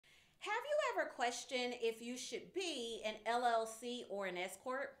ever questioned if you should be an LLC or an S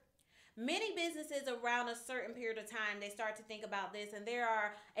Corp? Many businesses around a certain period of time, they start to think about this, and there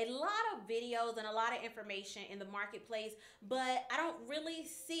are a lot of videos and a lot of information in the marketplace, but I don't really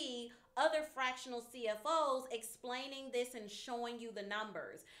see other fractional CFOs explaining this and showing you the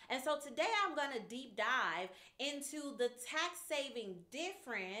numbers. And so today I'm going to deep dive into the tax saving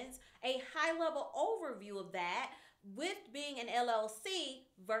difference, a high level overview of that with being an LLC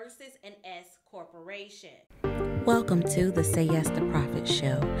versus an S corporation. Welcome to the Say Yes to Profit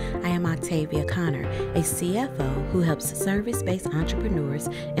Show. I am Octavia Conner, a CFO who helps service-based entrepreneurs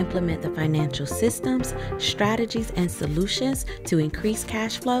implement the financial systems, strategies, and solutions to increase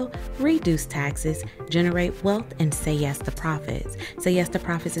cash flow, reduce taxes, generate wealth, and say yes to profits. Say Yes to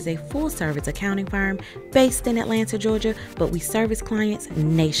Profits is a full-service accounting firm based in Atlanta, Georgia, but we service clients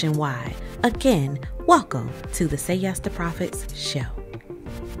nationwide. Again, welcome to the Say Yes to Profits Show.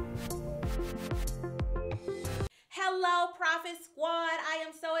 Hello, Profit Squad. I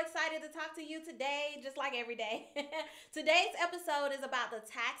am so excited to talk to you today, just like every day. Today's episode is about the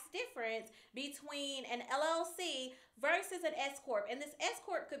tax difference between an LLC versus an S Corp. And this S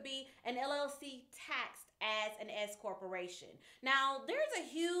Corp could be an LLC taxed as an S corporation. Now, there's a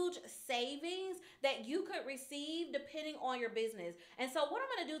huge savings that you could receive depending on your business. And so what I'm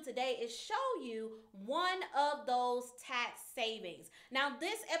going to do today is show you one of those tax savings. Now,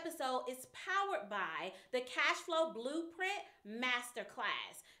 this episode is powered by the Cash Flow Blueprint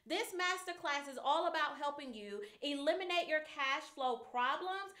Masterclass. This masterclass is all about helping you eliminate your cash flow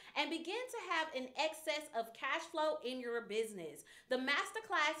problems and begin to have an excess of cash flow in your business. The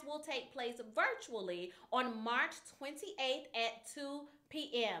masterclass will take place virtually on March 28th at 2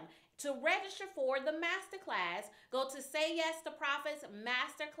 p.m. To register for the masterclass, go to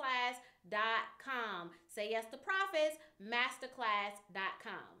SayYesToProfitsMasterclass.com.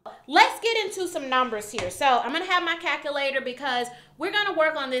 SayYesToProfitsMasterclass.com. Let's get into some numbers here. So I'm going to have my calculator because we're going to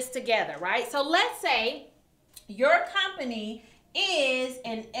work on this together, right? So let's say your company is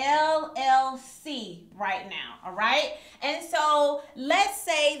an LLC right now, all right? And so let's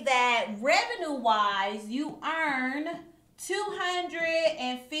say that revenue-wise, you earn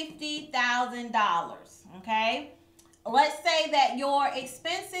 $250,000, okay? Let's say that your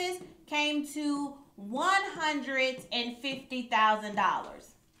expenses came to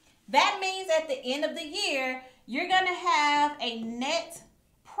 $150,000. That means at the end of the year, you're going to have a net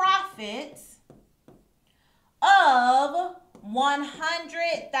profit of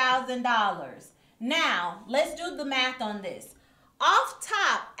 $100,000. Now, let's do the math on this. Off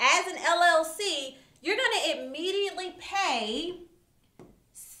top, as an LLC, you're going to immediately pay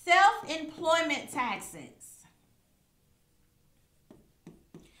self-employment taxes.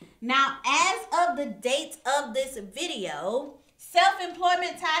 Now, as of the date of this video,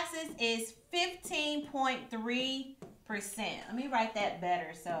 self-employment taxes is 15.3%. Let me write that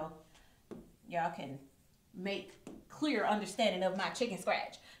better so y'all can make clear understanding of my chicken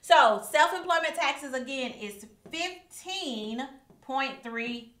scratch. So, self-employment taxes again is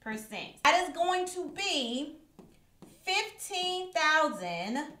 15.3%. That is going to be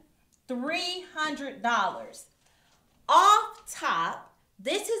 $15,300. Off top,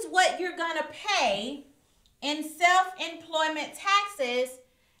 this is what you're going to pay in self-employment taxes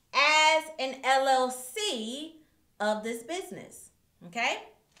as an LLC of this business. Okay?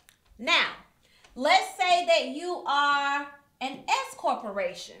 Now, let's say that you are an S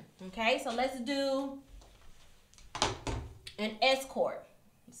corporation. Okay? So let's do an S Corp.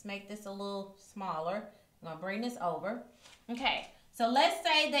 Let's make this a little smaller. I'm going to bring this over. Okay, so let's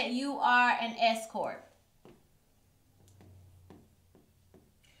say that you are an S Corp.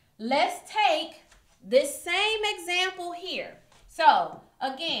 Let's take this same example here. So,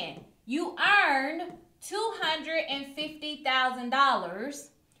 again, you earn $250,000.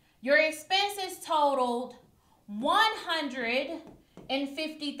 Your expenses totaled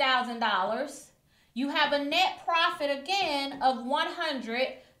 $150,000. You have a net profit again of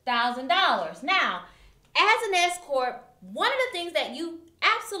 $100,000. Now, as an S Corp, one of the things that you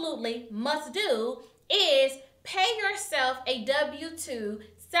absolutely must do is pay yourself a W-2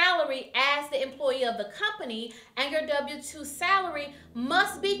 salary as the employee of the company, and your W-2 salary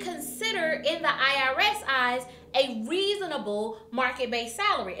must be considered in the IRS eyes a reasonable market-based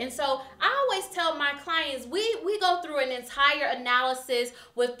salary. And so I always tell my clients, we go through an entire analysis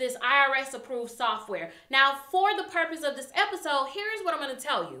with this IRS approved software. Now, for the purpose of this episode, here's what I'm going to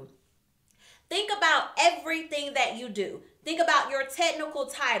tell you. Think about everything that you do. Think about your technical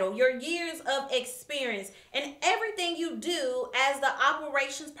title, your years of experience, and everything you do as the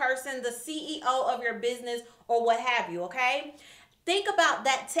operations person, the CEO of your business, or what have you, okay? Think about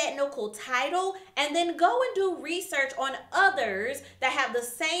that technical title and then go and do research on others that have the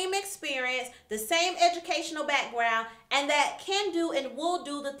same experience, the same educational background, and that can do and will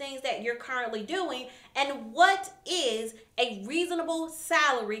do the things that you're currently doing, and what is a reasonable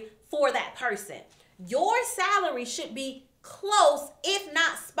salary for that person. Your salary should be close, if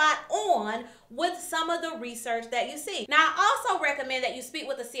not spot on, with some of the research that you see. Now, I also recommend that you speak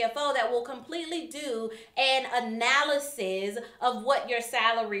with a CFO that will completely do an analysis of what your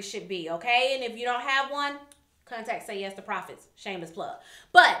salary should be, okay? And if you don't have one, contact Say Yes to Profits, shameless plug.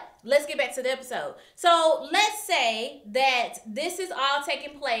 But let's get back to the episode. So let's say that this is all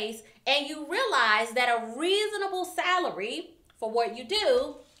taking place and you realize that a reasonable salary for what you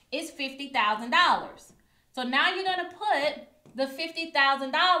do is $50,000. So now you're going to put the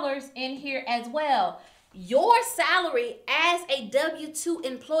 $50,000 in here as well. Your salary as a W-2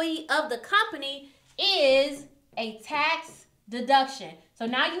 employee of the company is a tax deduction. So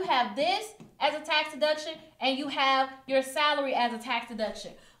now you have this as a tax deduction and you have your salary as a tax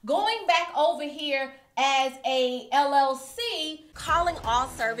deduction. Going back over here as a LLC, calling all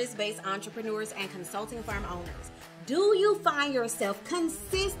service-based entrepreneurs and consulting firm owners. Do you find yourself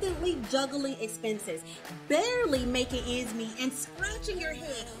consistently juggling expenses, barely making ends meet, and scratching your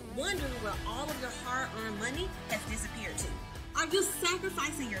head, wondering where all of your hard-earned money has disappeared to? Are you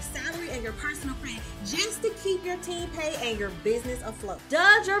sacrificing your salary and your personal pay just to keep your team paid and your business afloat?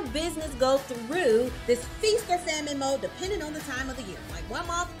 Does your business go through this feast or famine mode depending on the time of the year? Like one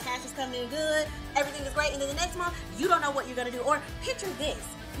month, cash is coming in good, everything is great, and then the next month, you don't know what you're going to do. Or picture this.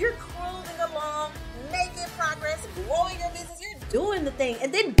 You're cruising along, making progress, growing your business, you're doing the thing,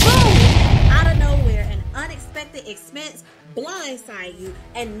 and then boom, out of nowhere, an unexpected expense blindside you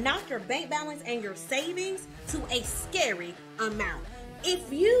and knock your bank balance and your savings to a scary amount.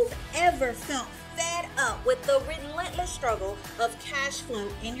 If you've ever felt fed up with the relentless struggle of cash flow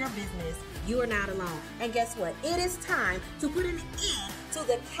in your business, you are not alone. And guess what? It is time to put an end to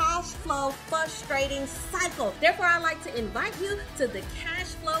the cash flow frustrating cycle. Therefore, I'd like to invite you to the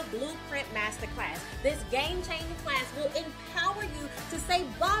Cash Flow Blueprint Masterclass. This game-changing class will empower you to say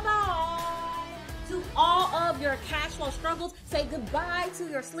bye-bye to all of your cash flow struggles, say goodbye to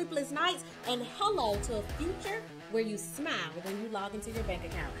your sleepless nights, and hello to a future where you smile when you log into your bank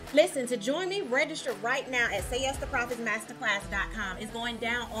account. Listen, to join me, register right now at sayyesToProfitsMasterclass.com. It's going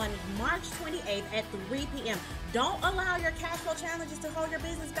down on March 28th at 3 p.m. Don't allow your cash flow challenges to hold your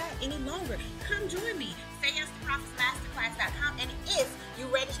business back any longer. Come join me, sayyesToProfitsMasterclass.com. And if you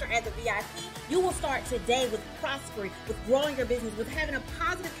register as a VIP, you will start today with prospering, with growing your business, with having a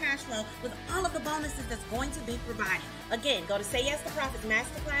positive cash flow, with all of the bonuses that's going to be provided. Again, go to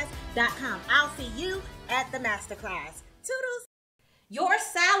sayyesToProfitsMasterclass.com. I'll see you at the masterclass. Toodles. Your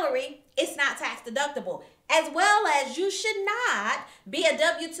salary is not tax deductible, as well as you should not be a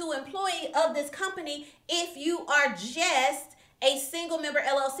W-2 employee of this company if you are just a single member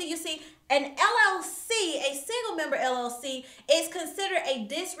LLC. You see, an LLC, a single member LLC, is considered a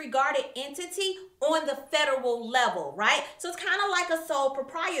disregarded entity on the federal level, right? So it's kind of like a sole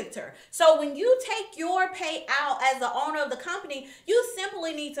proprietor. So when you take your pay out as the owner of the company, you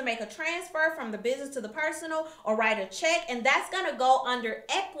simply need to make a transfer from the business to the personal or write a check, and that's going to go under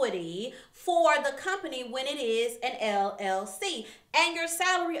equity for the company when it is an LLC. And your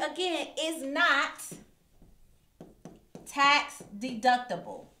salary, again, is not tax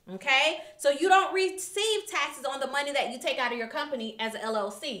deductible. Okay, so you don't receive taxes on the money that you take out of your company as an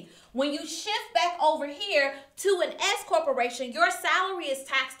LLC. When you shift back over here to an S corporation, your salary is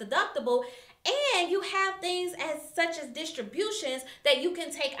tax deductible, and you have things such as distributions that you can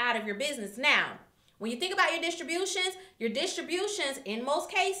take out of your business. Now, when you think about your distributions in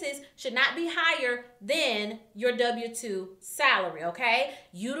most cases should not be higher than your W-2 salary, okay?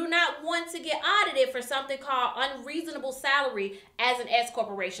 You do not want to get audited for something called unreasonable salary as an S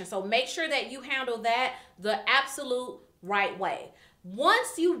corporation. So make sure that you handle that the absolute right way.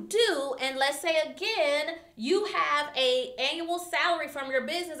 Once you do, and let's say again, you have an annual salary from your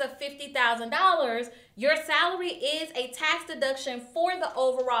business of $50,000, your salary is a tax deduction for the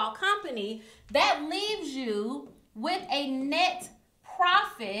overall company. That leaves you with a net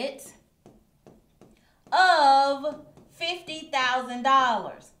profit of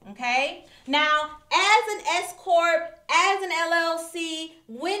 $50,000, okay? Now, as an S Corp, as an LLC,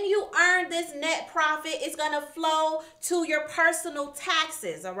 when you earn this net profit, it's going to flow to your personal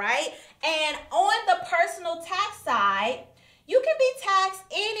taxes, all right? And on the personal tax side, you can be taxed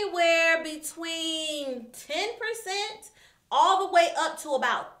anywhere between 10% all the way up to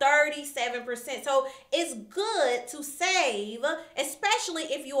about 37%. So it's good to save, especially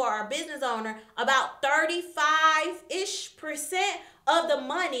if you are a business owner, about 35-ish% of the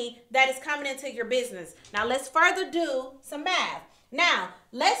money that is coming into your business. Now let's further do some math. Now,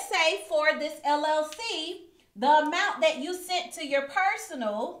 let's say for this LLC, the amount that you sent to your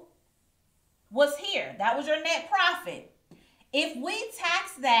personal was here. That was your net profit. If we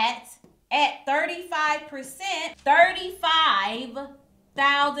tax that at 35%,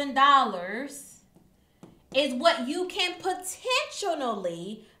 $35,000 is what you can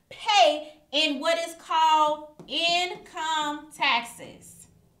potentially pay in what is called income taxes.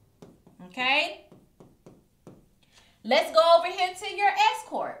 Okay? Let's go over here to your S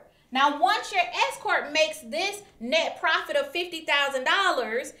Corp. Now, once your S Corp makes this net profit of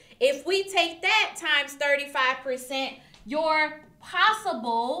 $50,000, if we take that times 35%, your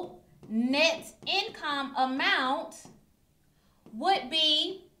possible net income amount would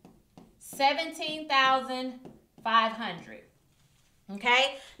be $17,500.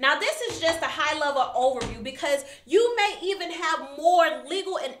 Okay, now this is just a high level overview because you may even have more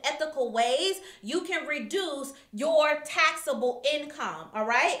legal and ethical ways you can reduce your taxable income, all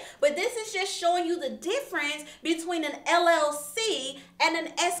right? But this is just showing you the difference between an LLC and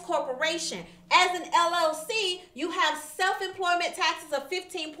an S corporation. As an LLC, you have self-employment taxes of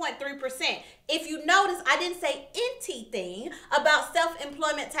 15.3%. If you notice, I didn't say anything about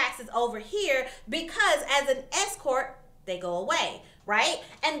self-employment taxes over here because as an S corp, they go away. Right?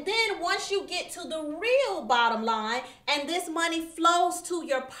 And then once you get to the real bottom line and this money flows to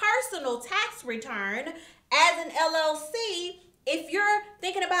your personal tax return as an LLC, if you're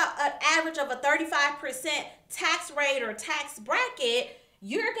thinking about an average of a 35% tax rate or tax bracket,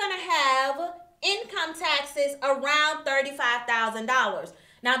 you're going to have income taxes around $35,000.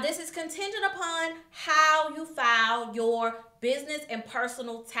 Now, this is contingent upon how you file your business and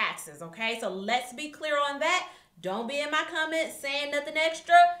personal taxes, okay? So let's be clear on that. Don't be in my comments saying nothing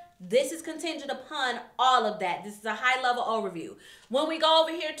extra. This is contingent upon all of that. This is a high-level overview. When we go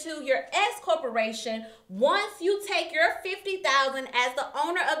over here to your S corporation, once you take your $50,000 as the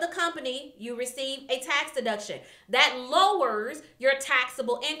owner of the company, you receive a tax deduction. That lowers your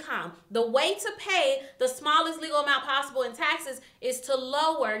taxable income. The way to pay the smallest legal amount possible in taxes is to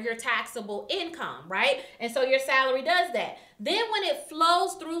lower your taxable income, right? And so your salary does that. Then when it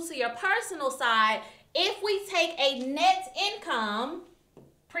flows through to your personal side, if we take a net income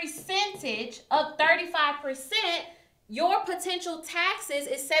percentage of 35%, your potential taxes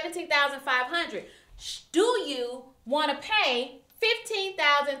is $17,500. Do you want to pay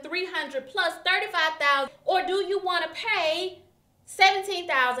 $15,300 plus $35,000, or do you want to pay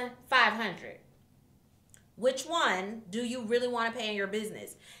 $17,500? Which one do you really want to pay in your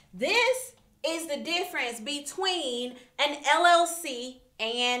business? This is the difference between an LLC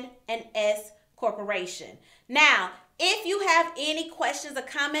and an S corporation. Now, if you have any questions or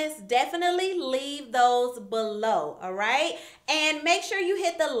comments, definitely leave those below, all right? And make sure you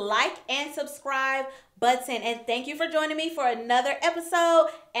hit the like and subscribe button. And thank you for joining me for another episode.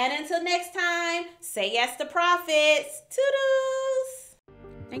 And until next time, say yes to profits. Toodles!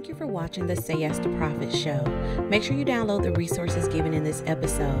 Thank you for watching the Say Yes to Profit show. Make sure you download the resources given in this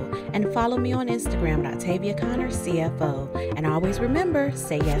episode and follow me on Instagram at Octavia Conner, CFO. And always remember,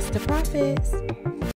 say yes to profits.